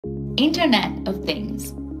Internet of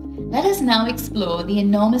Things. Let us now explore the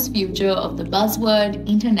enormous future of the buzzword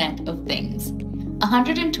Internet of Things.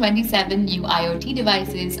 127 new IoT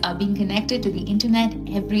devices are being connected to the Internet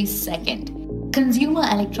every second. Consumer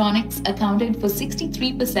electronics accounted for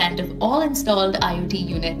 63% of all installed IoT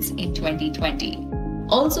units in 2020.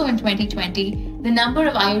 Also in 2020, the number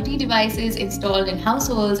of IoT devices installed in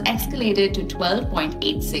households escalated to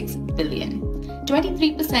 12.86 billion.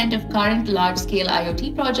 23% of current large-scale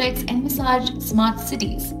IoT projects envisage smart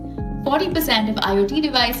cities. 40% of IoT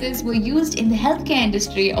devices were used in the healthcare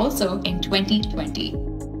industry also in 2020.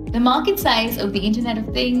 The market size of the Internet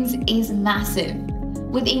of Things is massive,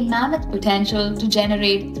 with a mammoth potential to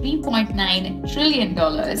generate $3.9 trillion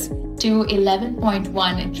to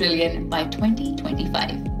 $11.1 trillion by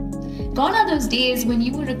 2025. Gone are those days when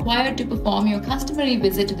you were required to perform your customary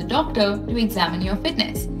visit to the doctor to examine your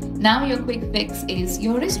fitness. Now your quick fix is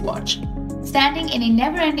your wristwatch. Standing in a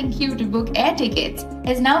never-ending queue to book air tickets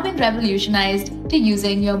has now been revolutionized to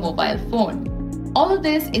using your mobile phone. All of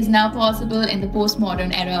this is now possible in the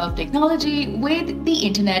postmodern era of technology with the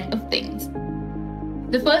Internet of Things.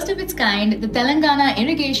 The first of its kind, the Telangana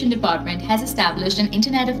Irrigation Department has established an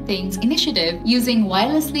Internet of Things initiative using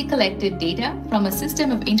wirelessly collected data from a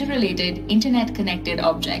system of interrelated, internet-connected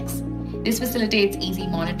objects. This facilitates easy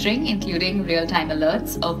monitoring, including real-time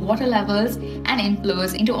alerts of water levels and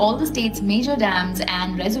inflows into all the state's major dams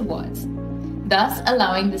and reservoirs, thus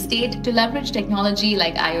allowing the state to leverage technology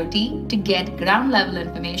like IoT to get ground-level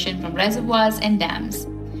information from reservoirs and dams.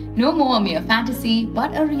 No more a mere fantasy,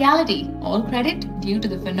 but a reality, all credit due to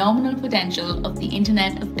the phenomenal potential of the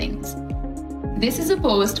Internet of Things. This is a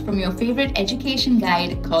post from your favorite education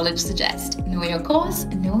guide, College Suggest. Know your course,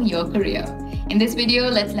 know your career. In this video,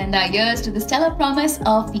 let's lend our ears to the stellar promise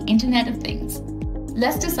of the Internet of Things.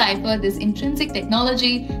 Let's decipher this intrinsic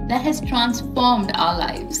technology that has transformed our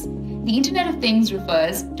lives. The Internet of Things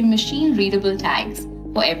refers to machine-readable tags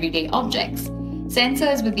for everyday objects.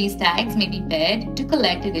 Sensors with these tags may be paired to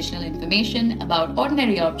collect additional information about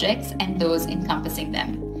ordinary objects and those encompassing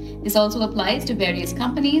them. This also applies to various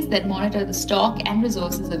companies that monitor the stock and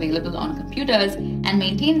resources available on computers and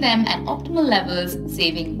maintain them at optimal levels,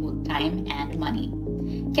 saving both time and money.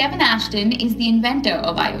 Kevin Ashton is the inventor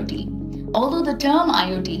of IoT. Although the term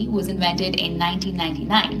IoT was invented in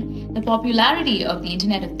 1999, the popularity of the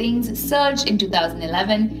Internet of Things surged in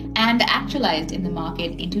 2011 and actualized in the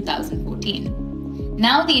market in 2014.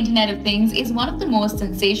 Now, the Internet of Things is one of the most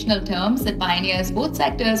sensational terms that pioneers both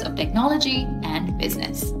sectors of technology and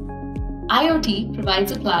business. IoT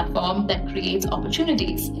provides a platform that creates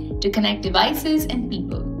opportunities to connect devices and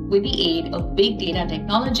people with the aid of big data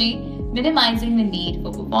technology, minimizing the need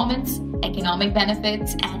for performance, economic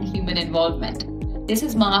benefits, and human involvement. This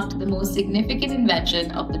has marked the most significant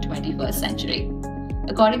invention of the 21st century.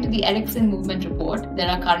 According to the Ericsson Movement Report, there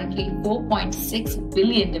are currently 4.6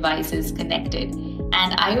 billion devices connected,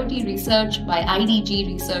 and IoT research by IDG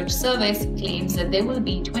Research Service claims that there will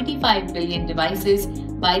be 25 billion devices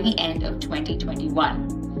by the end of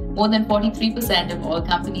 2021. More than 43% of all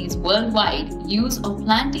companies worldwide use or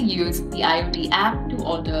plan to use the IoT app to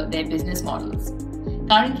alter their business models.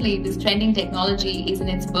 Currently, this trending technology is in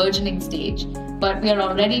its burgeoning stage, but we are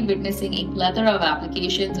already witnessing a plethora of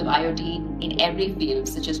applications of IoT in every field,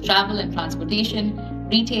 such as travel and transportation,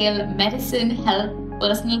 retail, medicine, health,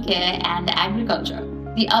 personal care, and agriculture.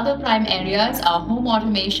 The other prime areas are home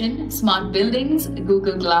automation, smart buildings,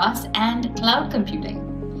 Google Glass, and cloud computing,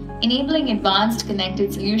 enabling advanced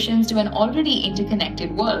connected solutions to an already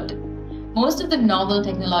interconnected world. Most of the novel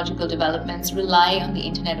technological developments rely on the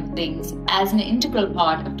Internet of Things as an integral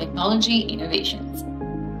part of technology innovations.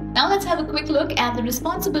 Now let's have a quick look at the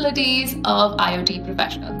responsibilities of IoT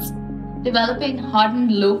professionals. Developing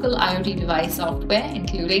hardened local IoT device software,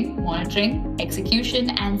 including monitoring,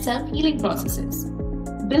 execution, and self-healing processes.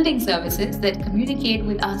 Building services that communicate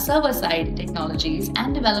with our server-side technologies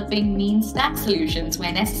and developing mean stack solutions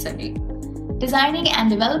where necessary. Designing and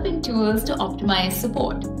developing tools to optimize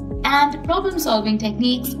support. And problem-solving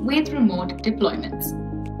techniques with remote deployments.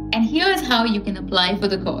 And here's how you can apply for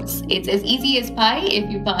the course. It's as easy as pie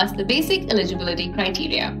if you pass the basic eligibility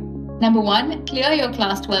criteria. Number 1, clear your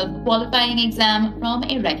Class 12 qualifying exam from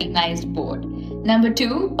a recognized board. Number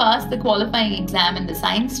 2, pass the qualifying exam in the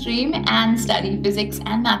science stream and study physics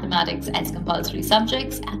and mathematics as compulsory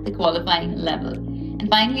subjects at the qualifying level. And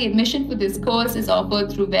finally, admission for this course is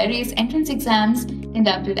offered through various entrance exams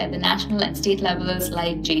conducted at the national and state levels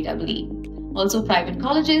like JEE. Also, private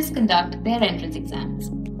colleges conduct their entrance exams.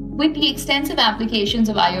 With the extensive applications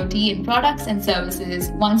of IoT in products and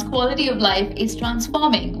services, one's quality of life is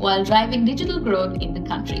transforming while driving digital growth in the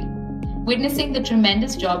country. Witnessing the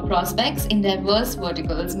tremendous job prospects in diverse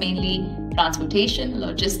verticals, mainly transportation,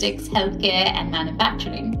 logistics, healthcare, and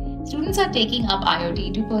manufacturing, students are taking up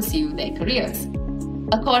IoT to pursue their careers.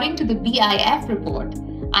 According to the BIF report,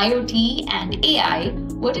 IoT and AI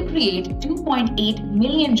were to create 2.8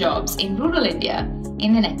 million jobs in rural India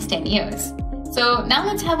in the next 10 years. So now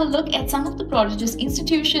let's have a look at some of the prodigious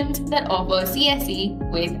institutions that offer CSE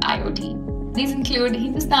with IoT. These include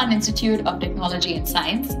Hindustan Institute of Technology and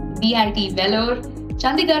Science, BIT Vellore,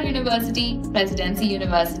 Chandigarh University, Presidency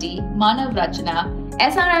University, Manav Rachana,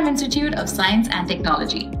 SRM Institute of Science and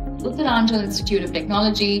Technology, Uttaranchal Institute of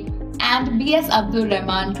Technology, and BS Abdul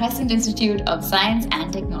Rahman Crescent Institute of Science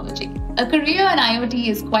and Technology. A career in IoT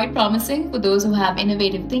is quite promising for those who have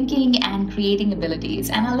innovative thinking and creating abilities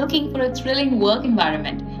and are looking for a thrilling work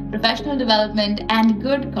environment, professional development, and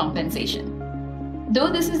good compensation. Though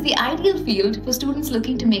this is the ideal field for students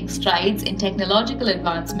looking to make strides in technological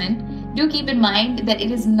advancement, do keep in mind that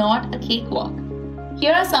it is not a cakewalk.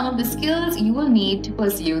 Here are some of the skills you will need to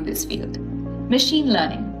pursue this field. Machine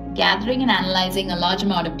learning. Gathering and analyzing a large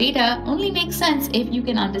amount of data only makes sense if you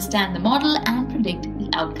can understand the model and predict the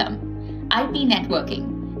outcome. IP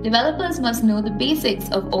networking. Developers must know the basics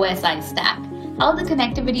of OSI stack, how the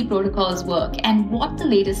connectivity protocols work, and what the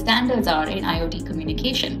latest standards are in IoT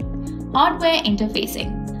communication. Hardware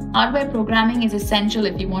interfacing. Hardware programming is essential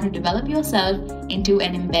if you want to develop yourself into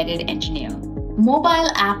an embedded engineer. Mobile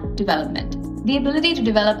app development. The ability to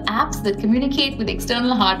develop apps that communicate with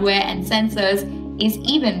external hardware and sensors is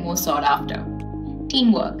even more sought after.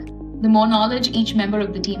 Teamwork. The more knowledge each member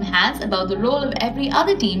of the team has about the role of every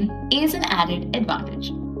other team is an added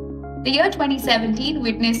advantage. The year 2017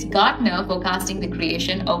 witnessed Gartner forecasting the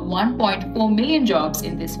creation of 1.4 million jobs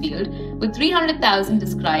in this field, with 300,000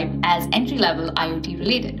 described as entry-level IoT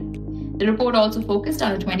related. The report also focused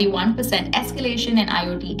on a 21% escalation in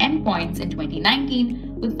IoT endpoints in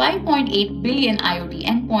 2019, with 5.8 billion IoT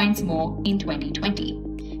endpoints more in 2020.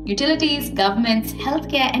 Utilities, governments,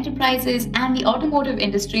 healthcare enterprises, and the automotive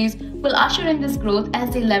industries will usher in this growth as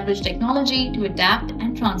they leverage technology to adapt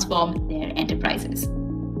and transform their enterprises.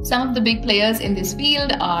 Some of the big players in this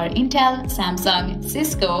field are Intel, Samsung,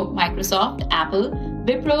 Cisco, Microsoft, Apple,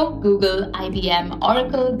 Wipro, Google, IBM,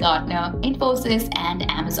 Oracle, Gartner, Infosys, and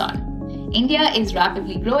Amazon. India is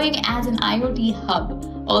rapidly growing as an IoT hub.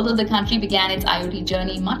 Although the country began its IoT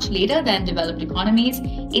journey much later than developed economies,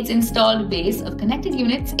 its installed base of connected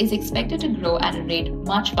units is expected to grow at a rate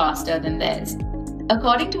much faster than theirs.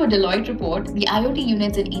 According to a Deloitte report, the IoT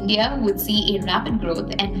units in India would see a rapid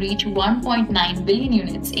growth and reach 1.9 billion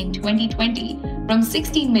units in 2020 from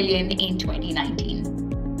 16 million in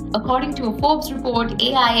 2019. According to a Forbes report,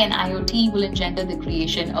 AI and IoT will engender the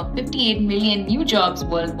creation of 58 million new jobs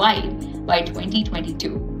worldwide by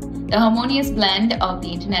 2022. The harmonious blend of the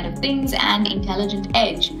Internet of Things and intelligent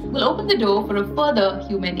edge will open the door for a further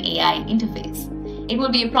human-AI interface. It will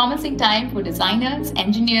be a promising time for designers,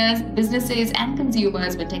 engineers, businesses, and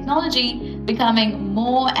consumers, with technology becoming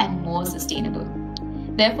more and more sustainable.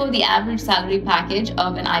 Therefore, the average salary package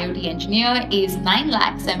of an IoT engineer is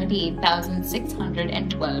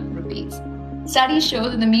 9,78,612 rupees. Studies show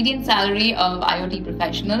that the median salary of IoT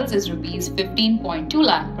professionals is rupees 15.2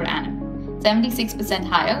 lakh per annum. 76%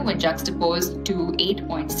 higher when juxtaposed to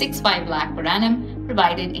 8.65 lakh per annum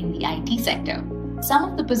provided in the IT sector. Some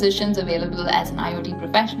of the positions available as an IoT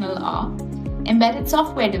professional are embedded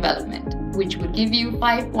software development, which would give you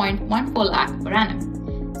 5.14 lakh per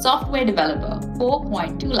annum, software developer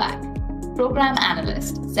 4.2 lakh, program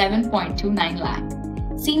analyst 7.29 lakh,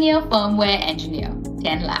 senior firmware engineer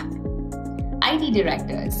 10 lakh, IT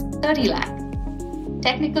directors 30 lakh,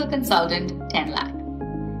 technical consultant 10 lakh.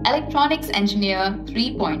 Electronics engineer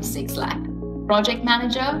 3.6 lakh, project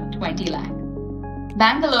manager 20 lakh.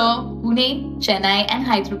 Bangalore, Pune, Chennai, and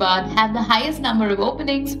Hyderabad have the highest number of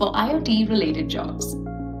openings for IoT related jobs.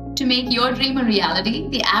 To make your dream a reality,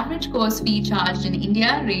 the average course fee charged in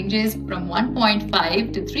India ranges from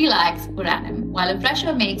 1.5 to 3 lakhs per annum, while a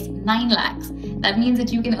fresher makes 9 lakhs. That means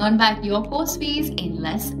that you can earn back your course fees in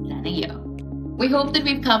less than a year. We hope that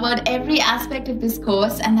we've covered every aspect of this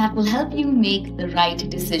course and that will help you make the right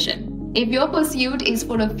decision. If your pursuit is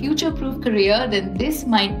for a future-proof career, then this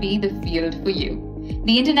might be the field for you.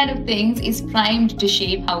 The Internet of Things is primed to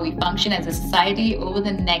shape how we function as a society over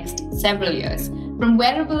the next several years. From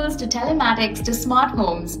wearables to telematics to smart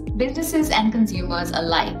homes, businesses and consumers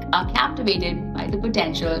alike are captivated by the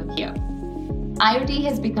potential here. IoT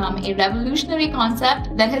has become a revolutionary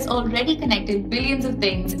concept that has already connected billions of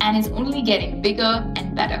things and is only getting bigger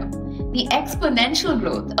and better. The exponential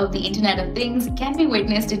growth of the Internet of Things can be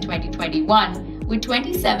witnessed in 2021 with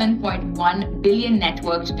 27.1 billion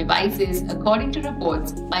networked devices, according to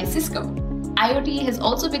reports by Cisco. IoT has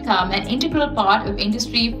also become an integral part of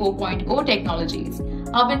Industry 4.0 technologies,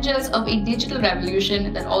 harbingers of a digital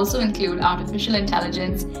revolution that also include artificial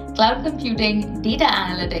intelligence, cloud computing, data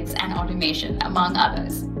analytics, and automation, among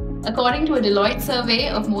others. According to a Deloitte survey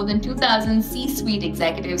of more than 2,000 C-suite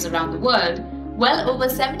executives around the world, well over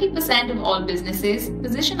 70% of all businesses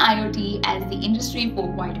position IoT as the Industry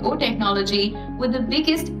 4.0 technology with the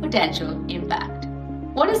biggest potential impact.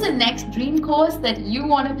 What is the next dream course that you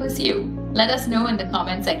want to pursue? Let us know in the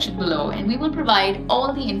comment section below, and we will provide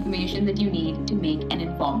all the information that you need to make an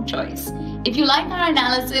informed choice. If you like our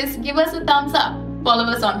analysis, give us a thumbs up. Follow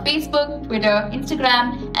us on Facebook, Twitter,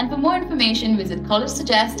 Instagram, and for more information, visit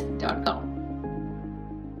collegesuggest.com.